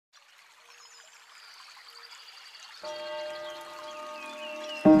This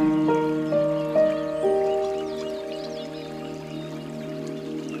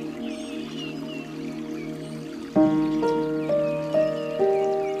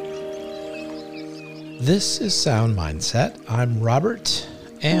is Sound Mindset. I'm Robert,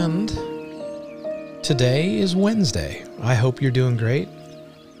 and today is Wednesday. I hope you're doing great.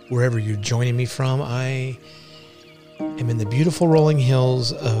 Wherever you're joining me from, I am in the beautiful rolling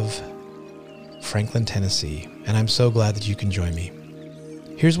hills of Franklin, Tennessee, and I'm so glad that you can join me.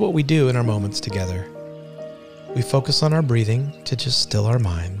 Here's what we do in our moments together. We focus on our breathing to just still our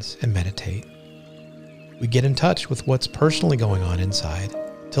minds and meditate. We get in touch with what's personally going on inside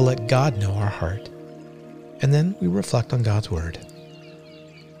to let God know our heart. And then we reflect on God's Word.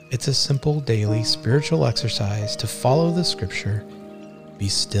 It's a simple daily spiritual exercise to follow the Scripture, be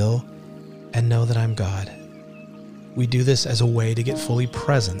still, and know that I'm God. We do this as a way to get fully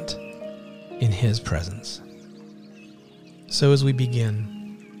present in His presence. So as we begin,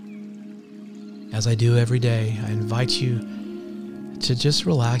 as I do every day, I invite you to just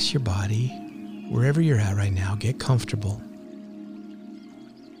relax your body wherever you're at right now. Get comfortable.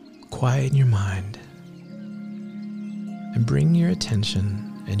 Quieten your mind. And bring your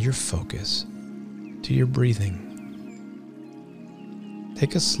attention and your focus to your breathing.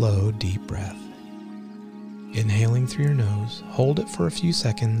 Take a slow, deep breath. Inhaling through your nose, hold it for a few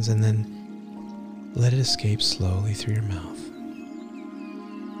seconds, and then let it escape slowly through your mouth.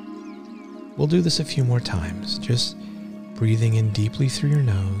 We'll do this a few more times, just breathing in deeply through your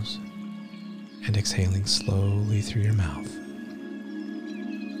nose and exhaling slowly through your mouth.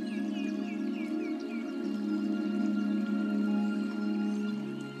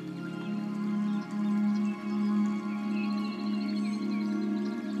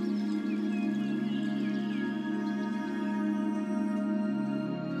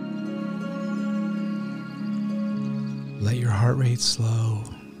 Let your heart rate slow.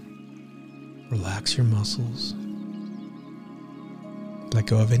 Relax your muscles. Let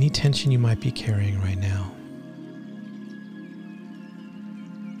go of any tension you might be carrying right now.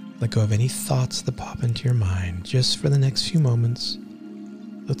 Let go of any thoughts that pop into your mind. Just for the next few moments,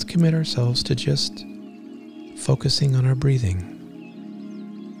 let's commit ourselves to just focusing on our breathing.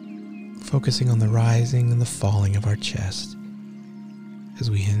 Focusing on the rising and the falling of our chest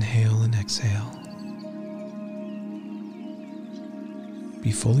as we inhale and exhale.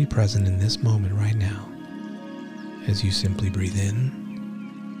 Be fully present in this moment right now as you simply breathe in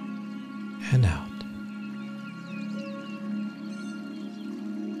and out.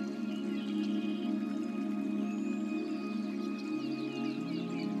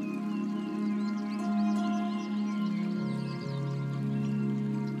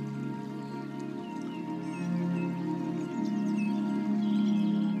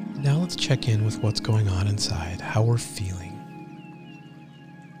 Now let's check in with what's going on inside, how we're feeling.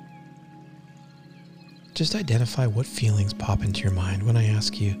 Just identify what feelings pop into your mind when I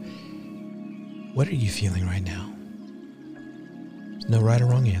ask you, what are you feeling right now? There's no right or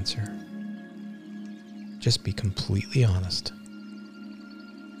wrong answer. Just be completely honest.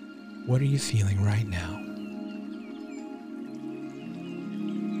 What are you feeling right now?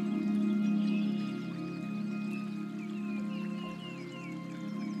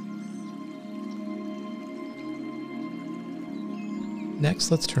 Next,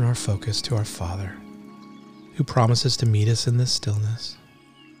 let's turn our focus to our Father, who promises to meet us in this stillness.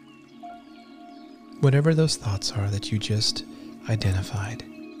 Whatever those thoughts are that you just identified,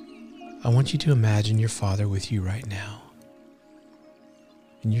 I want you to imagine your Father with you right now.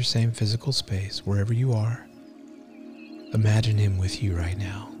 In your same physical space, wherever you are, imagine Him with you right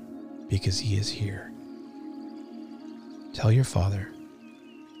now, because He is here. Tell your Father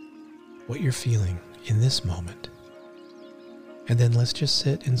what you're feeling in this moment, and then let's just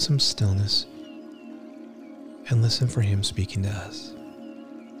sit in some stillness and listen for Him speaking to us.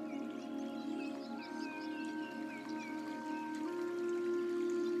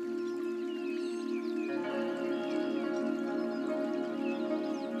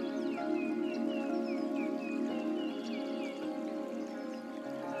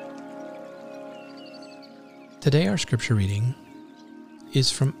 Today our scripture reading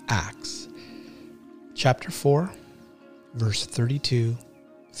is from Acts, chapter 4, verse 32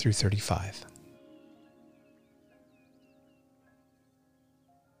 through 35.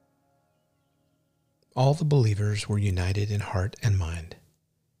 All the believers were united in heart and mind,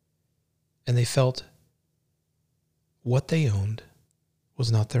 and they felt what they owned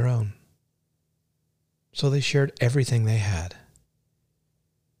was not their own. So they shared everything they had.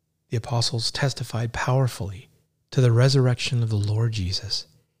 The apostles testified powerfully to the resurrection of the Lord Jesus,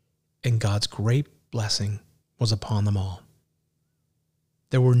 and God's great blessing was upon them all.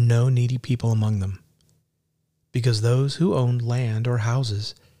 There were no needy people among them, because those who owned land or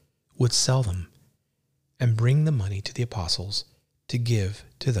houses would sell them and bring the money to the apostles to give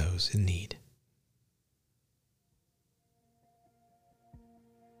to those in need.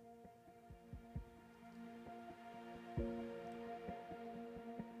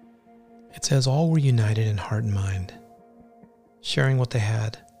 It says all were united in heart and mind, sharing what they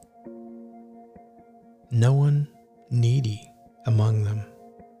had. No one needy among them.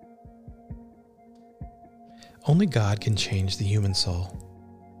 Only God can change the human soul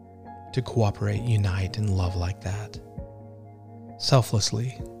to cooperate, unite, and love like that.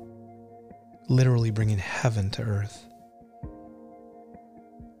 Selflessly, literally bringing heaven to earth.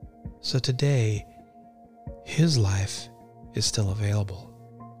 So today, His life is still available.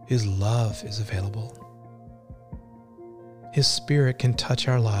 His love is available. His Spirit can touch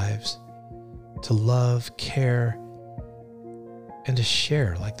our lives to love, care, and to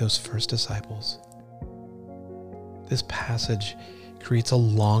share like those first disciples. This passage creates a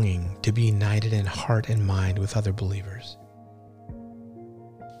longing to be united in heart and mind with other believers.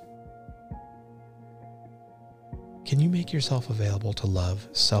 Can you make yourself available to love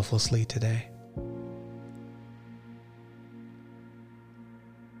selflessly today?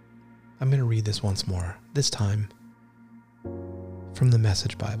 I'm going to read this once more, this time from the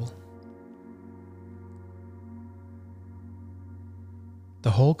Message Bible.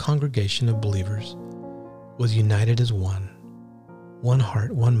 The whole congregation of believers was united as one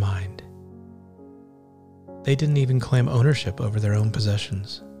heart, one mind. They didn't even claim ownership over their own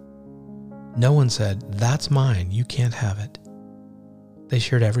possessions. No one said, "That's mine, you can't have it." They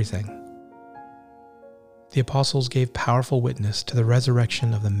shared everything. The apostles gave powerful witness to the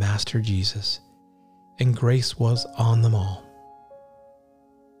resurrection of the Master Jesus, and grace was on them all.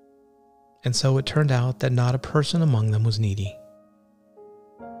 And so it turned out that not a person among them was needy.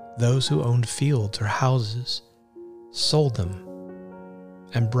 Those who owned fields or houses sold them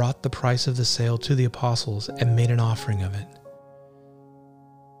and brought the price of the sale to the apostles and made an offering of it.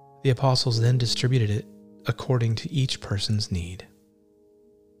 The apostles then distributed it according to each person's need.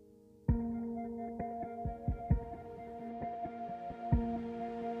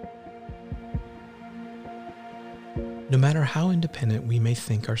 No matter how independent we may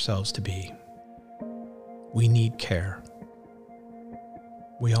think ourselves to be, we need care.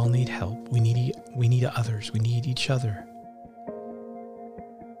 We all need help. We need others. We need each other.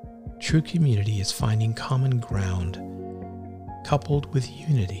 True community is finding common ground coupled with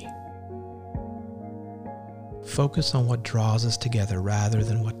unity. Focus on what draws us together rather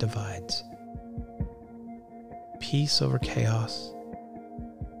than what divides. Peace over chaos.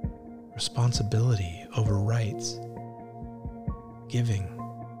 Responsibility over rights. Giving.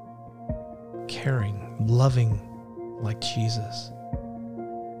 Caring. Loving like Jesus.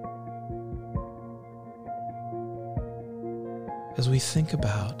 As we think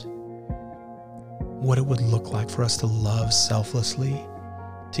about what it would look like for us to love selflessly,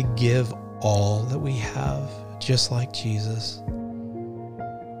 to give all that we have, just like Jesus,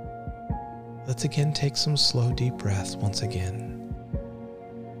 let's again take some slow, deep breaths once again.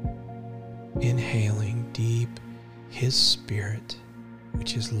 Inhaling deep His Spirit,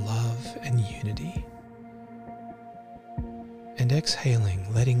 which is love and unity. And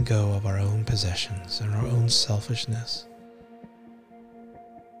exhaling, letting go of our own possessions and our own selfishness.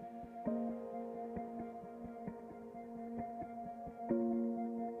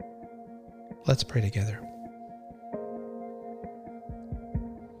 Let's pray together.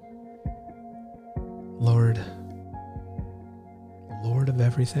 Lord of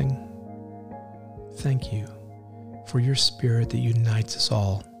everything, thank you for your Spirit that unites us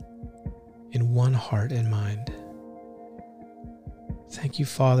all in one heart and mind. Thank you,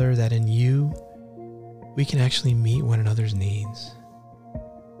 Father, that in you we can actually meet one another's needs.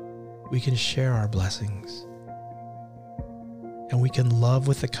 We can share our blessings. And we can love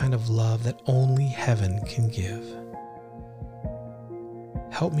with the kind of love that only heaven can give.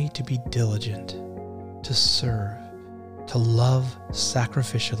 Help me to be diligent, to serve, to love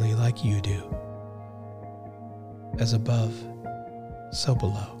sacrificially like you do. As above, so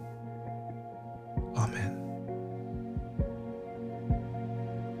below. Amen.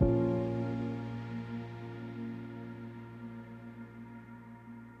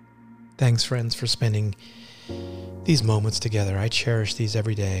 Thanks, friends, for spending these moments together. I cherish these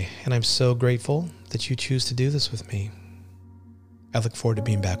every day, and I'm so grateful that you choose to do this with me. I look forward to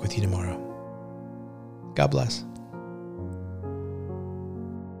being back with you tomorrow. God bless.